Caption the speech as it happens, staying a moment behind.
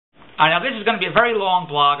Now, this is going to be a very long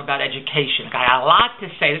blog about education. I got a lot to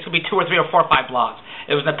say. This will be 2 or 3 or 4 or 5 blogs.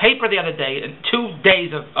 It was in the paper the other day, 2 days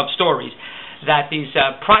of stories, that these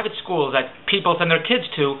private schools that people send their kids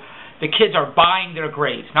to, the kids are buying their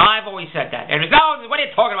grades. Now, I've always said that. And it's, no, what are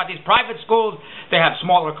you talking about? These private schools, they have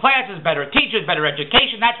smaller classes, better teachers, better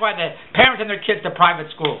education. That's why the parents send their kids to private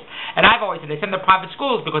schools. And I've always said they send them to private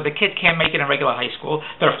schools because the kids can't make it in regular high school.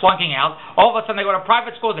 They're flunking out. All of a sudden, they go to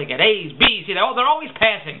private schools, they get A's, B's. They're always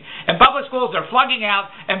passing. In public schools, they're flunking out.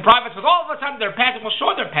 In private schools, all of a sudden, they're passing. Well,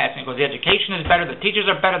 sure, they're passing because the education is better, the teachers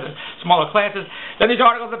are better, the smaller classes. Then these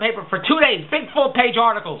articles in the paper for 2 days, big full-page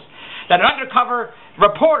articles, that an undercover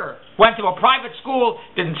reporter went to a private school,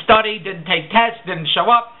 didn't study, didn't take tests, didn't show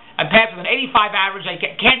up, and passed with an 85 average. They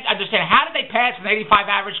can't understand how did they pass with an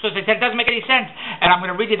 85 average, because they said it doesn't make any sense. And I'm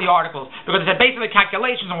going to read you the articles, because they said based on the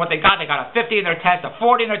calculations on what they got a 50 in their test, a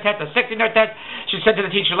 40 in their test, a 60 in their test. She said to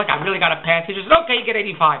the teacher, look, I really got to pass. He said, okay, you get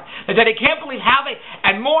 85. They said they can't believe how they,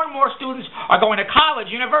 and more students are going to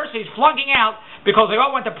college, universities, flunking out, because they all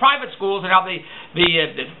went to private schools, and now the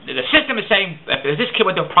system is saying, if this kid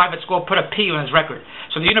went to a private school, put a P on his record.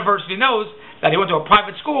 So the university knows that he went to a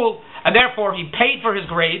private school, and therefore he paid for his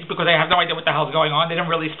grades because they have no idea what the hell's going on. They didn't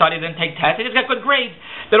really study, didn't take tests. They just got good grades.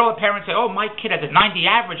 Then all the parents say, oh, my kid has a 90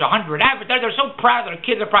 average, 100 average. They're so proud that their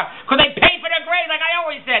kids are proud because they paid for their grades, like I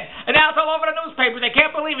always said. And now it's all over the newspapers. They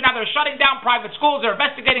can't believe it. Now they're shutting down private schools. They're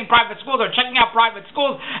investigating private schools. They're checking out private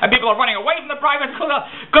schools. And people are running away from the private schools.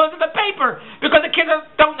 Goes to the paper because the kids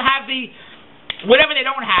don't have the, whatever they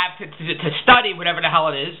don't have to study, whatever the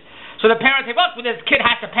hell it is. So the parents say, look, this kid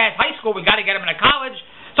has to pass high school. We got to get him into college.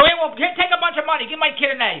 So hey, well, take a bunch of money. Give my kid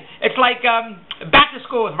an A. It's like back to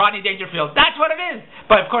school with Rodney Dangerfield. That's what it is.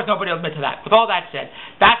 But, of course, nobody will admit to that. With all that said,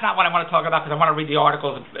 that's not what I want to talk about because I want to read the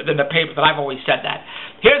articles in the paper that I've always said that.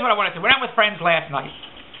 Here's what I want to say. Went out with friends last night.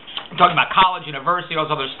 I'm talking about college, university, all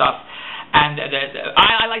this other stuff. And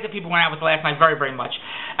I like the people we went out with last night very, very much.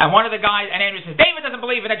 And one of the guys, and Andrew says, David doesn't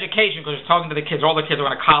believe in education because he's talking to the kids. All the kids are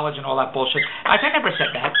going to college and all that bullshit. I never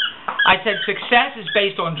said that. I said success is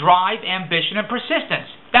based on drive, ambition, and persistence.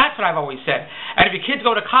 That's what I've always said. And if your kids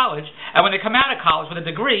go to college, and when they come out of college with a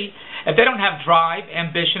degree, if they don't have drive,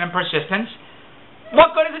 ambition, and persistence,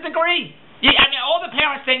 what good is a degree? I mean, all the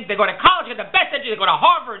parents think they go to college, get the best education, they go to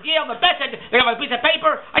Harvard, Yale, the best education, they have a piece of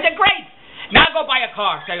paper. I said, great. Now go buy a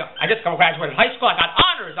car. Say, I just graduated high school. I got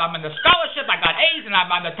honors. I'm in the scholarship. I got A's, and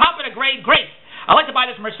I'm on the top of the grade. Great. I'd like to buy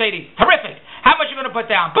this Mercedes. Terrific. How much are you going to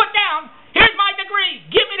put down? Put down. Here's my degree.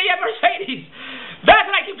 Give me the Mercedes.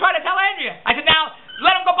 That's what I keep trying to tell Andrea. I said, now,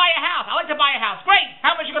 let him go buy a house. I'd like to buy a house. Great.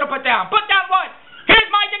 How much are you going to put down? Put down what?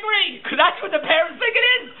 Here's my degree. Because that's what the parents think it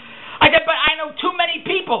is. I said, but I know too many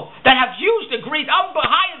people that have huge degrees. I'm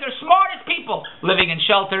behind. They're smartest people living in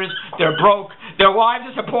shelters. They're broke. Their wives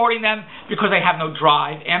are supporting them because they have no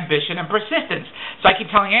drive, ambition, and persistence. So I keep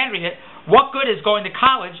telling Andrea, what good is going to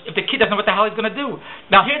college if the kid doesn't know what the hell he's going to do?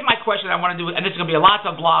 Now, here's my question I want to do, and this is going to be lots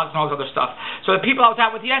of blogs and all this other stuff. So the people I was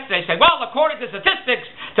out with yesterday say, well, according to statistics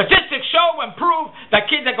show and prove that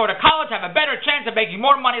kids that go to college have a better chance of making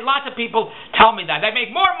more money. Lots of people tell me that. They make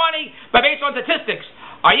more money, but based on statistics.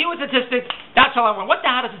 Are you a statistic? That's all I want. What the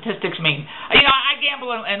hell does statistics mean? You know, I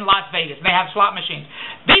gamble in Las Vegas, and they have slot machines.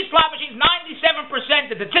 These slot machines,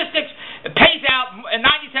 97%, the statistics, it pays out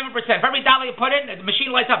 97%. For every dollar you put in, the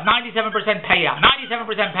machine lights up 97% payout. 97%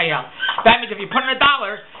 payout. That means if you put in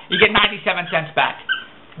 $1, you get 97 cents back.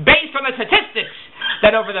 Based on the statistics,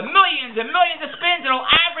 that over the millions and millions of spins, it'll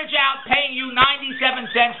average out paying you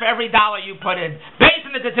 97 cents for every dollar you put in. Based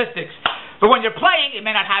on the statistics. But when you're playing, it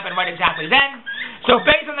may not happen right exactly then. So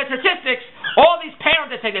based on the statistics, all these parents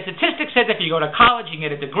that say the statistics says if you go to college, you can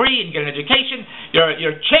get a degree and you get an education,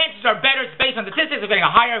 your chances are better based on statistics of getting a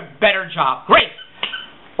higher, better job. Great.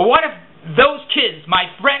 But what if those kids, my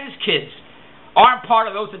friends' kids, aren't part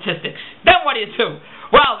of those statistics? Then what do you do?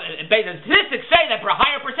 Well, the statistics say that for a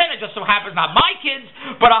higher percentage, just so happens not my kids,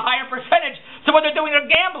 but a higher percentage. So what they're doing, they're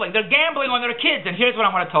gambling. They're gambling on their kids. And here's what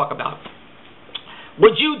I want to talk about.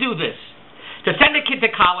 Would you do this? To send a kid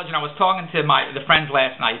to college, and I was talking to the friends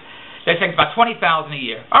last night, they're saying it's about $20,000 a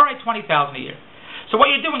year. All right, $20,000 a year. So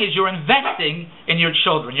what you're doing is you're investing in your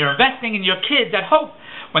children. You're investing in your kids that hope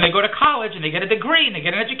when they go to college and they get a degree and they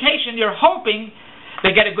get an education, you're hoping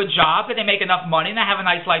they get a good job, that they make enough money, and they have a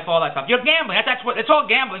nice life, all that stuff. You're gambling. It's all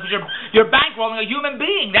gambling because you're bankrolling a human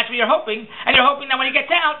being. That's what you're hoping, and you're hoping that when he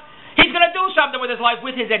gets out, he's going to do something with his life,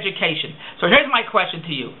 with his education. So here's my question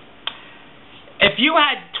to you. If you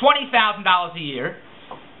had $20,000 a year,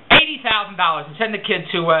 $80,000 to send the kid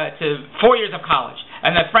to 4 years of college,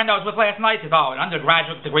 and the friend I was with last night says, oh, an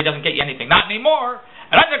undergraduate degree doesn't get you anything. Not anymore.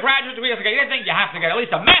 An undergraduate degree doesn't get you anything. You have to get at least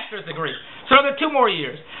a master's degree. So another 2 more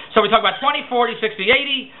years. So we talk about 20, 40, 60,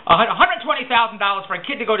 80, $120,000 for a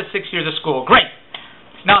kid to go to 6 years of school. Great.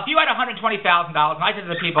 Now, if you had $120,000, and I said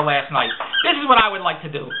to the people last night, this is what I would like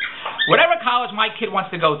to do. Whatever college my kid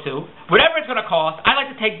wants to go to, whatever it's going to cost, I'd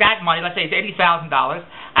like to take that money, let's say it's $80,000, and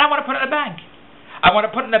I want to put it in the bank. I want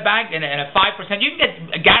to put it in the bank in a 5%. You can get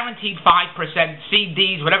a guaranteed 5%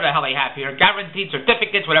 CDs, whatever the hell they have here, guaranteed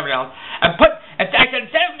certificates, whatever else. And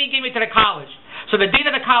instead of me giving it to the college, so the dean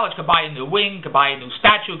of the college could buy a new wing, could buy a new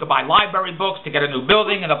statue, could buy library books to get a new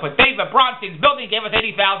building, and they'll put David Bronstein's building gave us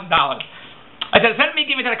 $80,000. I said, instead of me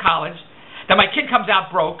giving it to the college, then my kid comes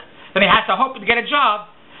out broke, then he has to hope to get a job,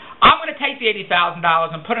 I'm going to take the $80,000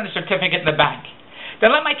 and put in a certificate in the bank.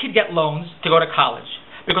 Then let my kid get loans to go to college.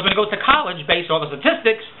 Because when he goes to college, based on the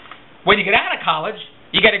statistics, when you get out of college,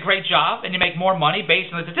 you get a great job and you make more money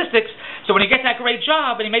based on the statistics. So when he gets that great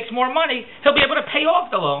job and he makes more money, he'll be able to pay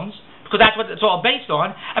off the loans because that's what it's all based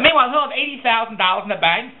on. And meanwhile, he'll have $80,000 in the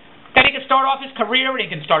bank. Then he can start off his career and he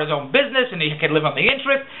can start his own business and he can live on the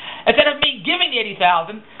interest. Instead of me giving the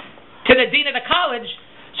 $80,000 to the dean of the college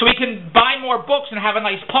so he can buy more books and have a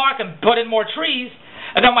nice park and put in more trees,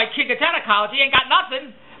 and then my kid gets out of college, he ain't got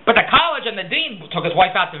nothing. But the college and the dean took his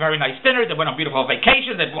wife out to very nice dinners. They went on beautiful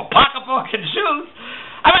vacations. They bought pocketbooks and shoes.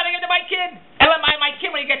 I'd rather give it to my kid. And let my kid,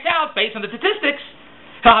 when he gets out, based on the statistics,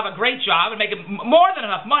 he'll have a great job and make more than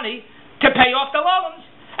enough money to pay off the loans.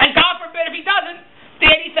 And God forbid if he doesn't, the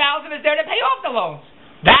 $80,000 is there to pay off the loans.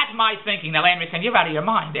 That's my thinking. Now, Andrea saying, you're out of your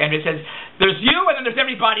mind. Andrea says, there's you and then there's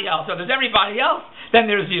everybody else. So there's everybody else, then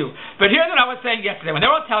there's you. But here's what I was saying yesterday. When they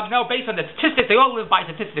were all telling me, no, based on the statistics, they all live by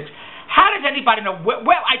statistics. How does anybody know? Where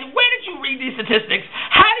did you read these statistics?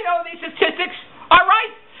 How do you know these statistics are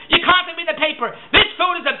right? You constantly read the paper. This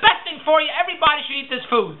food is the best thing for you. Everybody should eat this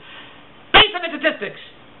food. Based on the statistics.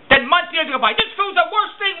 Then months, years go by. This food's the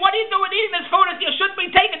worst thing. What are you doing eating this food? You shouldn't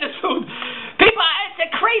be taking this food. People, it's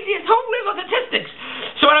the craziest. Who lives on statistics?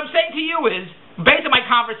 So what I'm saying to you is, based on my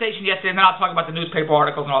conversation yesterday, and then I'll talk about the newspaper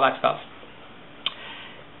articles and all that stuff.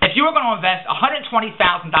 If you were going to invest $120,000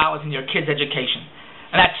 in your kid's education,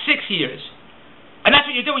 and that's 6 years. And that's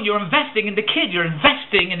what you're doing. You're investing in the kid. You're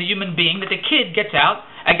investing in the human being that the kid gets out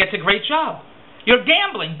and gets a great job. You're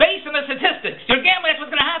gambling based on the statistics. You're gambling. That's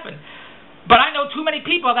what's going to happen. But I know too many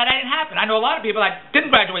people that didn't happen. I know a lot of people that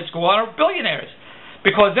didn't graduate school and are billionaires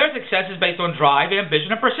because their success is based on drive,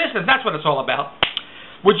 ambition, and persistence. That's what it's all about.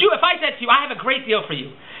 Would you, if I said to you, I have a great deal for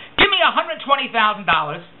you. Give me $120,000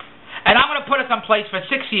 and I'm going to put it someplace for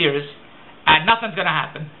 6 years and nothing's going to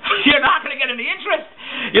happen. You're not going to get any interest.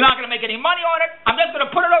 You're not going to make any money on it. I'm just going to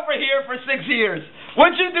put it over here for 6 years.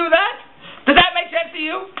 Would you do that? Does that make sense to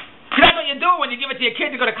you? Because that's what you do when you give it to your kid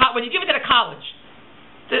to go to college. When you give it to the college,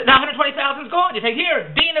 the $120,000 is gone. You say, here,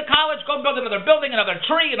 dean of college, go build another building, another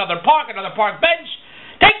tree, another park bench.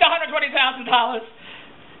 Take the $120,000.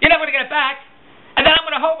 You're never going to get it back. And then I'm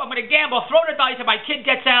going to hope, I'm going to gamble, throw the dice, if my kid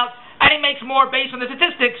gets out and he makes more based on the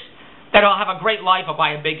statistics, that I'll have a great life, I'll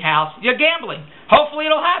buy a big house. You're gambling.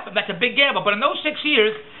 Hopefully it'll happen. That's a big gamble. But in those 6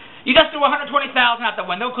 years, you just threw $120,000 out the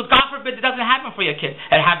window because God forbid it doesn't happen for your kid.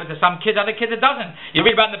 It happens to some kids, other kids it doesn't. You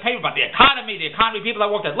read about in the paper about the economy, people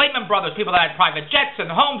that worked at Lehman Brothers, people that had private jets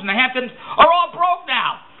and homes in the Hamptons are all broke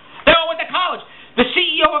now. They all went to college. The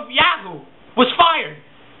CEO of Yahoo was fired.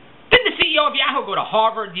 Didn't the CEO of Yahoo go to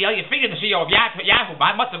Harvard, Yale? You figure the CEO of Yahoo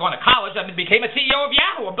must have gone to college and became a CEO of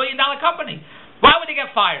Yahoo, a billion-dollar company. Why would they get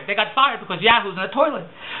fired? They got fired because Yahoo's in the toilet.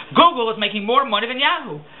 Google is making more money than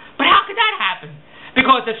Yahoo. But how could that happen?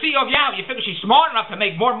 Because the CEO of Yahoo, you figure she's smart enough to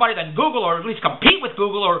make more money than Google or at least compete with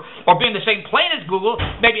Google or be in the same plane as Google.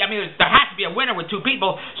 Maybe, there has to be a winner with two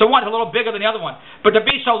people, so one's a little bigger than the other one. But to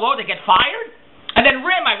be so low, they get fired? And then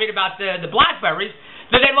RIM, I read about the BlackBerries,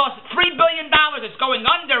 that they lost $3 billion. It's going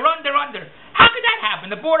under. How could that happen?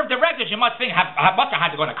 The board of directors, you must think, must have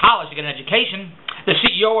had to go to college to get an education. The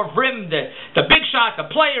CEO of RIM, the big shots, the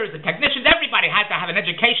players, the technicians, everybody had to have an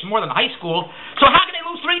education more than high school. So how can they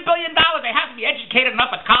lose $3 billion? They have to be educated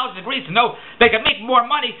enough at college degrees to know they can make more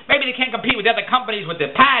money. Maybe they can't compete with the other companies with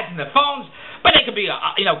their pads and their phones, but they could be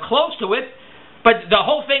close to it. But the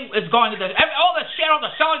whole thing is going to all the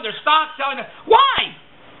shareholders are selling their stock, why?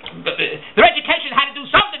 Their education had to do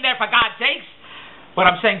something there, for God's sakes. What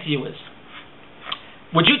I'm saying to you is,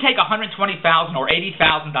 would you take $120,000 or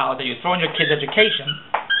 $80,000 that you throw in your kid's education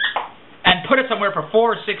and put it somewhere for 4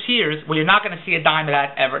 or 6 years where you're not going to see a dime of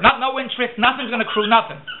that ever? No interest, nothing's going to accrue,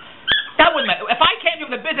 nothing. That wouldn't matter. If I came to you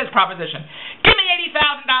with a business proposition, give me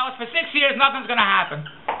 $80,000 for 6 years, nothing's going to happen.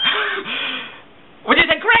 Would you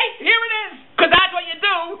say, great, here it is? Because that's what you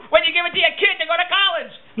do when you give it to your kid to go to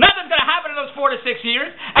college. Nothing's going to happen in those 4 to 6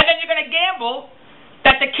 years, and then you're going to gamble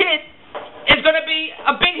that the kid is going to be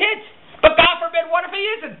a big hit. But God forbid, what if he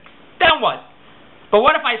isn't? Then what? But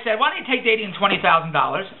what if I said, why don't you take the $80,000 and $20,000,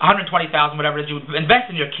 $120,000, whatever it is, you invest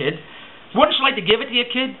in your kid? Wouldn't you like to give it to your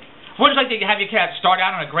kid? Wouldn't you like to have your kid start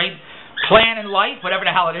out on a great plan in life, whatever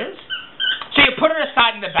the hell it is? So you put it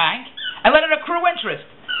aside in the bank and let it accrue interest.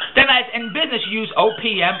 Then as in business, you use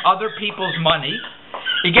OPM, other people's money.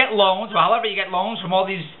 You get loans, well, however you get loans from all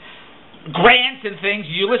these grants and things,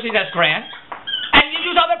 Ulysses S. Grant, and you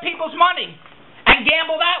use other people's money and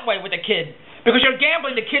gamble that way with the kid. Because you're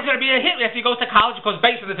gambling, the kid's going to be a hit if he goes to college, because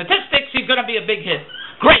based on the statistics, he's going to be a big hit.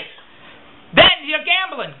 Great. Then you're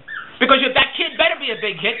gambling, because that kid better be a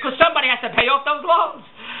big hit, because somebody has to pay off those loans.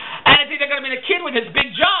 And it's either going to be the kid with his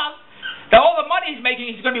big job, that all the money he's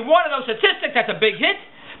making, he's going to be one of those statistics that's a big hit,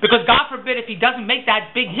 because God forbid if he doesn't make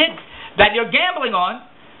that big hit that you're gambling on,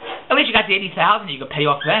 at least you got the $80,000 you can pay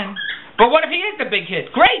off then. But what if he is the big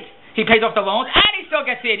hit? Great. He pays off the loans, and he still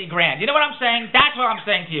gets the $80,000. You know what I'm saying? That's what I'm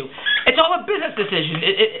saying to you. It's all a business decision.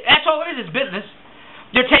 That's all it is business.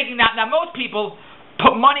 You're taking that. Now, most people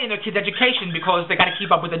put money in their kids' education because they got to keep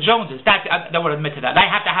up with the Joneses. They would admit to that. They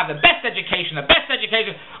have to have the best education. The best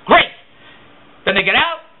education. Great. Then they get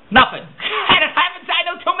out, nothing. I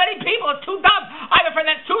know too many people. It's too dumb. I have a friend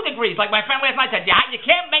that's 2 degrees. Like my friend last night said, you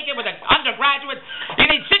can't make it with an undergraduate. You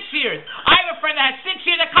need 6 years. I have a friend that has 6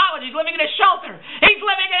 years of college. He's living in a shelter. He's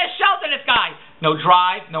living in a shelter, this guy. No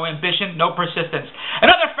drive, no ambition, no persistence.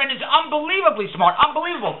 Another friend is unbelievably smart.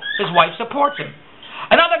 Unbelievable. His wife supports him.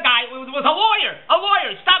 Another guy was a lawyer.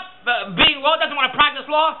 Stopped being law, doesn't want to practice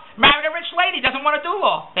law. Married a rich lady, doesn't want to do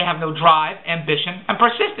law. They have no drive, ambition, and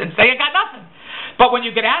persistence. They ain't got nothing. But when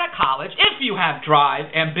you get out of college, if you have drive,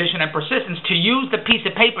 ambition, and persistence to use the piece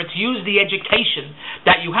of paper, to use the education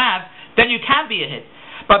that you have, then you can be a hit.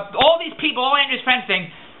 But all these people, all Andrew's friends think,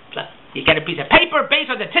 you get a piece of paper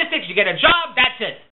based on statistics, you get a job, that's it.